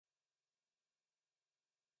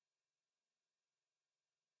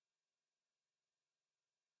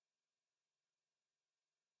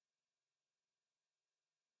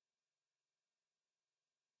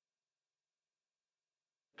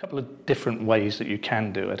Couple of different ways that you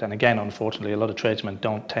can do it, and again, unfortunately, a lot of tradesmen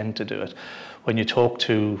don't tend to do it. When you talk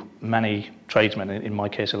to many tradesmen, in my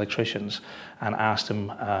case electricians, and ask them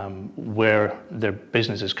where their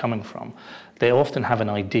business is coming from, they often have an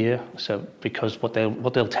idea. So because what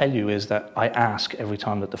they'll tell you is that I ask every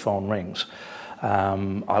time that the phone rings.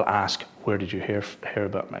 I'll ask, where did you hear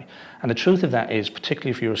about me? And the truth of that is, particularly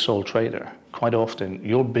if you're a sole trader, quite often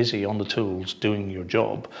you're busy on the tools doing your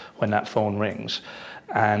job when that phone rings.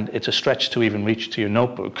 And it's a stretch to even reach to your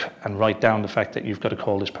notebook and write down the fact that you've got to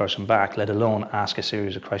call this person back, let alone ask a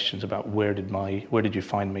series of questions about where did you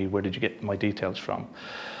find me, where did you get my details from?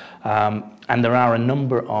 And there are a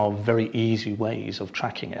number of very easy ways of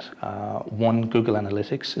tracking it. One, Google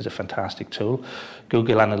Analytics is a fantastic tool.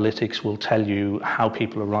 Google Analytics will tell you how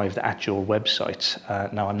people arrived at your website.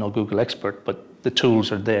 Now, I'm no Google expert, but the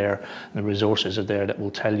tools are there, and the resources are there that will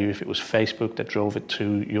tell you if it was Facebook that drove it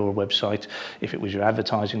to your website, if it was your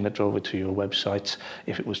advertising that drove it to your website,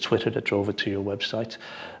 if it was Twitter that drove it to your website.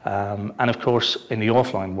 And of course, in the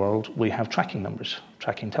offline world, we have tracking numbers,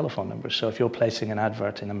 tracking telephone numbers. So if you're placing an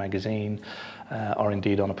advert in a magazine or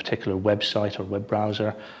indeed on a particular website or web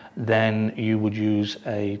browser, then you would use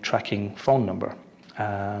a tracking phone number.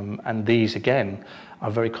 And these, again, are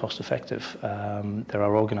very cost effective. There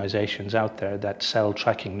are organisations out there that sell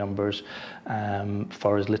tracking numbers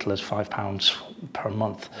for as little as £5 per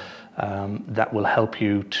month. That will help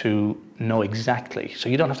you to know exactly. So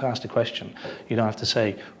you don't have to ask the question. You don't have to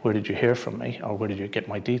say, where did you hear from me? Or where did you get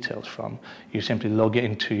my details from? You simply log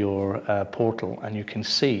into your portal and you can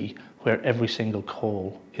see where every single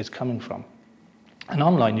call is coming from. And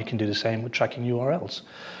online you can do the same with tracking URLs.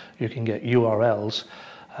 You can get URLs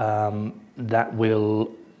that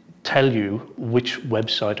will tell you which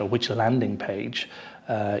website or which landing page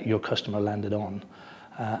your customer landed on.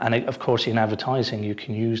 And of course, in advertising, you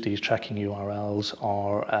can use these tracking URLs,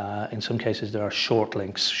 or in some cases, there are short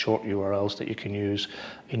links, short URLs that you can use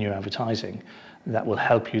in your advertising that will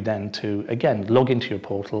help you then to, again, log into your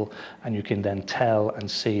portal, and you can then tell and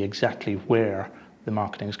see exactly where the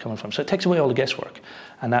marketing is coming from. So it takes away all the guesswork.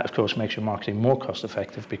 And that, of course, makes your marketing more cost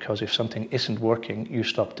effective, because if something isn't working, you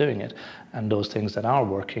stop doing it. And those things that are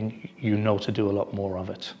working, you know to do a lot more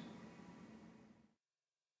of it.